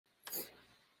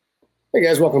Hey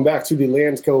guys, welcome back to the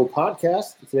Landsco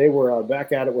podcast. Today we're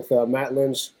back at it with Matt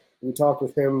Lynch. We talked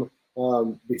with him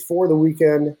before the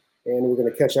weekend, and we're going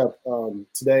to catch up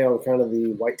today on kind of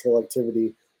the whitetail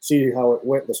activity, see how it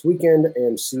went this weekend,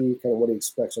 and see kind of what he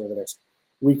expects over the next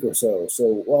week or so.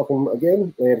 So, welcome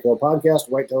again, Landsco podcast,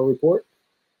 Whitetail Report,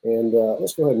 and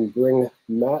let's go ahead and bring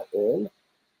Matt in.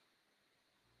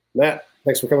 Matt,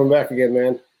 thanks for coming back again,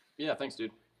 man. Yeah, thanks,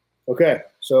 dude. Okay,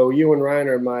 so you and Ryan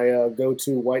are my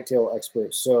go-to whitetail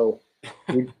experts. So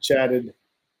we chatted.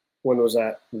 When was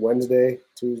that? Wednesday,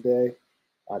 Tuesday?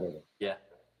 I don't know. Yeah,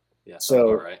 sounds So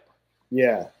about right.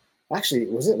 yeah, actually,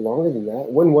 was it longer than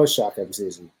that? When was shotgun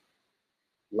season?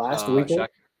 Last weekend.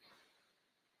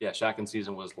 Shack, shotgun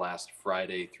season was last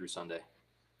Friday through Sunday.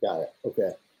 Got it.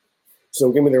 Okay.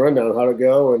 So give me the rundown. How'd it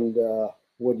go? And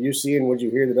what you see and what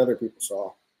you hear that other people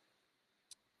saw?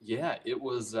 Yeah, it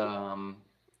was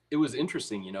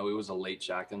interesting. You know, it was a late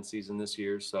shotgun season this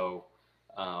year, so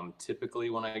typically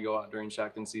when I go out during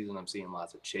shotgun season, I'm seeing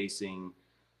lots of chasing.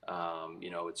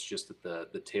 It's just at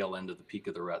the tail end of the peak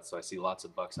of the rut, so I see lots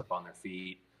of bucks up on their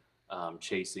feet,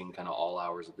 chasing kind of all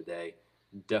hours of the day.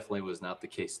 Definitely was not the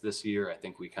case this year. I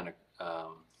think we kind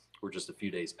of were just a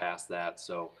few days past that,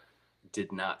 so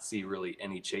did not see really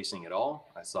any chasing at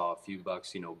all. I saw a few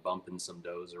bucks, bumping some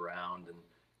does around and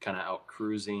kind of out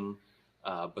cruising.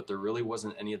 But there really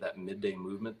wasn't any of that midday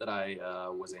movement that I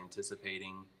was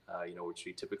anticipating, which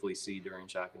we typically see during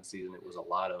shotgun season. It was a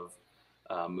lot of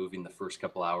moving the first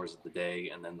couple hours of the day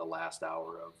and then the last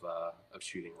hour of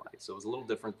shooting light. So it was a little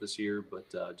different this year,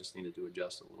 but just needed to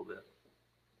adjust a little bit.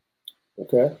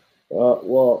 Okay.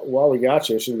 Well, while we got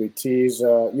you, should we tease?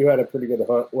 You had a pretty good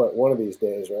hunt. What, one of these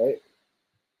days, right?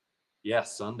 Yeah,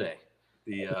 Sunday,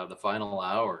 the final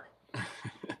hour.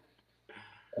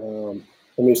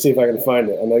 Let me see if I can find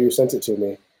it. I know you sent it to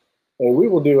me, and we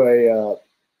will do a.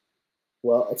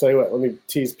 Well, I'll tell you what. Let me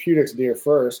tease Pudix deer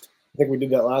first. I think we did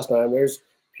that last time. There's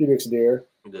Pudix deer.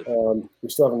 We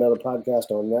still have another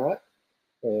podcast on that,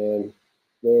 and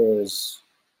there's.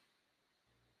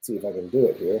 Let's see if I can do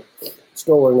it here.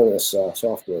 Still learning this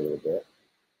software a little bit.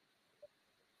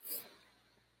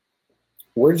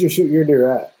 Where'd you shoot your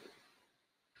deer at?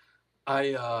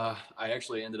 I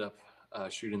actually ended up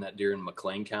shooting that deer in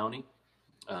McLean County.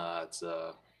 It's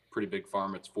a pretty big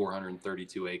farm. It's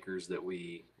 432 acres that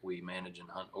we manage and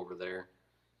hunt over there,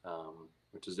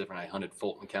 which is different. I hunted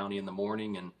Fulton County in the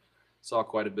morning and saw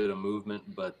quite a bit of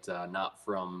movement, but not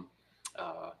from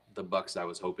the bucks I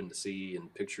was hoping to see,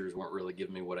 and pictures weren't really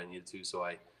giving me what I needed to. So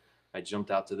I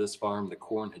jumped out to this farm. The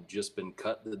corn had just been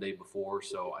cut the day before,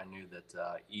 so I knew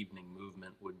that evening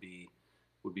movement would be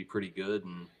pretty good,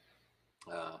 and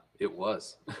it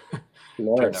was.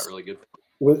 Nice. Turned out really good.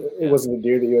 Was it a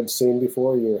deer that you had seen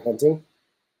before you were hunting?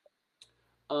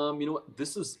 You know what?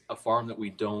 This is a farm that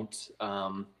we don't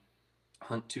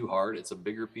hunt too hard. It's a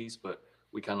bigger piece, but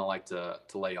we kind of like to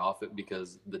lay off it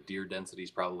because the deer density is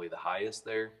probably the highest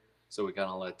there. So we kind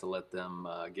of like to let them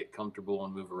get comfortable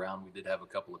and move around. We did have a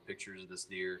couple of pictures of this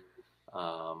deer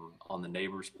on the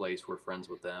neighbor's place. We're friends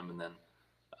with them, and then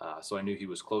so I knew he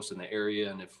was close in the area,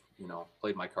 and if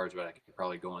played my cards right, I could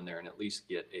probably go in there and at least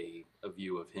get a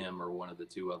view of him or one of the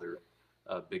two other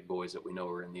big boys that we know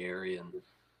are in the area. And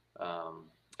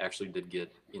actually did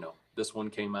get this one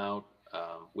came out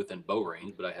within bow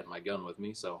range, but I had my gun with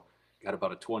me, so got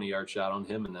about a 20-yard shot on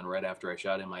him. And then right after I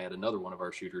shot him, I had another one of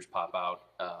our shooters pop out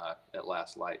at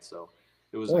last light. So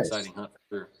it was an exciting hunt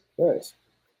for sure. Nice.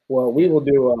 Well, we will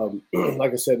do,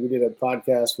 like I said, we did a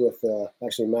podcast with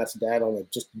actually Matt's dad on a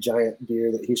just giant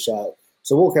deer that he shot.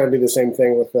 So we'll kind of do the same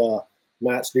thing with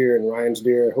Matt's deer and Ryan's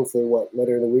deer. Hopefully,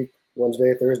 later in the week,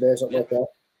 Wednesday, Thursday, something like that.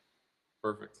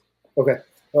 Perfect. Okay.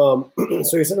 So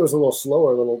you said it was a little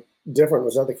slower, a little different.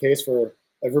 Was that the case for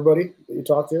everybody that you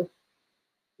talked to?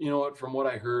 You know what? From what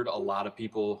I heard, a lot of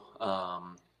people,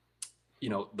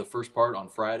 the first part on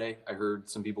Friday, I heard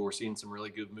some people were seeing some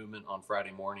really good movement on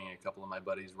Friday morning. A couple of my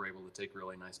buddies were able to take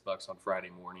really nice bucks on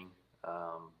Friday morning.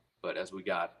 But as we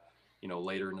got,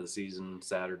 later into the season,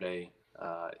 Saturday,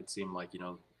 it seemed like,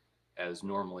 as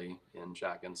normally in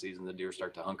shotgun season, the deer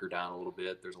start to hunker down a little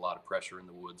bit. There's a lot of pressure in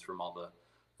the woods from all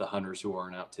the hunters who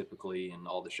aren't out typically and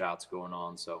all the shots going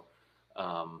on. So,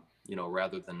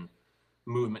 rather than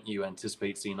movement you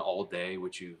anticipate seeing all day,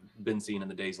 which you've been seeing in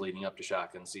the days leading up to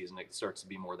shotgun season, it starts to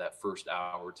be more that first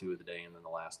hour or two of the day and then the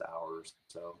last hour.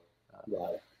 So,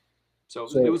 so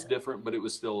it was different, but it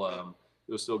was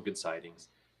still good sightings.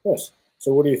 Yes.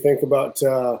 So what do you think about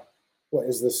what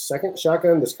is the second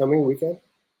shotgun this coming weekend?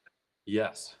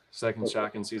 Yes,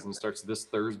 shotgun season starts this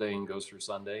Thursday and goes through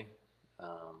Sunday.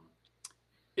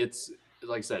 It's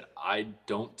like I said, I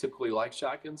don't typically like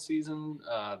shotgun season,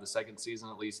 the second season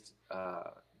at least,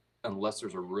 unless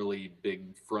there's a really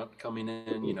big front coming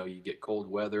in. You know, you get cold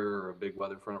weather or a big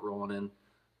weather front rolling in.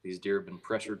 These deer have been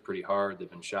pressured pretty hard. They've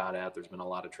been shot at. There's been a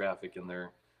lot of traffic in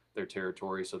their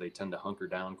territory, so they tend to hunker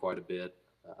down quite a bit.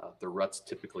 The rut's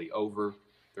typically over.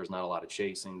 There's not a lot of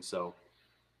chasing, so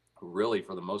really,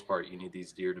 for the most part, you need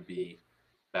these deer to be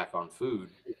back on food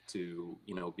to,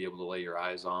 you know, be able to lay your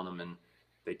eyes on them. And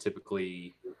they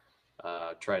typically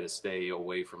try to stay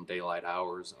away from daylight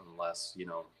hours unless, you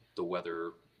know, the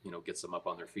weather, you know, gets them up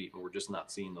on their feet. And we're just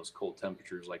not seeing those cold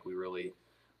temperatures like we really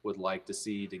would like to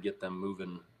see to get them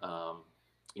moving,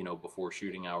 you know, before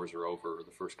shooting hours are over, or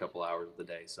the first couple hours of the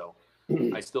day. So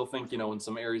I still think, you know, in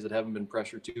some areas that haven't been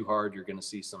pressured too hard, you're going to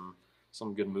see some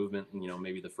good movement. And, you know,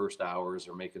 maybe the first hours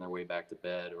are making their way back to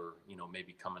bed, or, you know,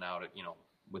 maybe coming out at, you know,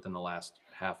 within the last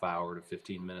half hour to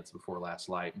 15 minutes before last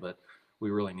light. But we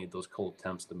really need those cold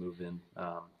temps to move in,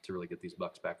 to really get these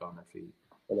bucks back on their feet.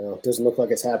 I know it doesn't look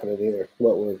like it's happening either.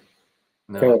 We're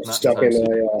kind of not stuck in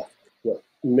a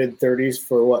mid 30s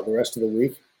for the rest of the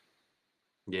week.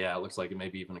 Yeah, it looks like it may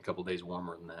be even a couple days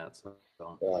warmer than that.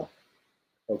 So.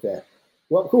 Okay.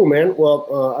 Well, cool, man.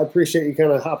 Well, I appreciate you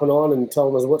kind of hopping on and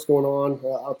telling us what's going on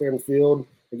out there in the field.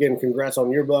 Again, congrats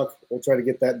on your buck. We'll try to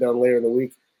get that done later in the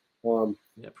week.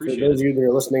 Yeah, appreciate for those it. of you that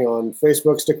are listening on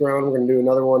Facebook, stick around. We're going to do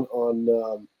another one on,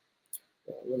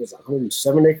 what is it,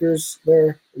 107 acres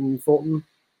there in Fulton?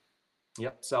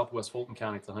 Yep, southwest Fulton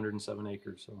County. It's 107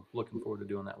 acres. So looking forward to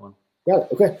doing that one. Got it.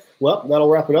 Okay. Well, that'll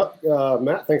wrap it up.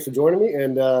 Matt, thanks for joining me,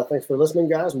 and thanks for listening,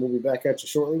 guys. And we'll be back at you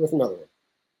shortly with another one.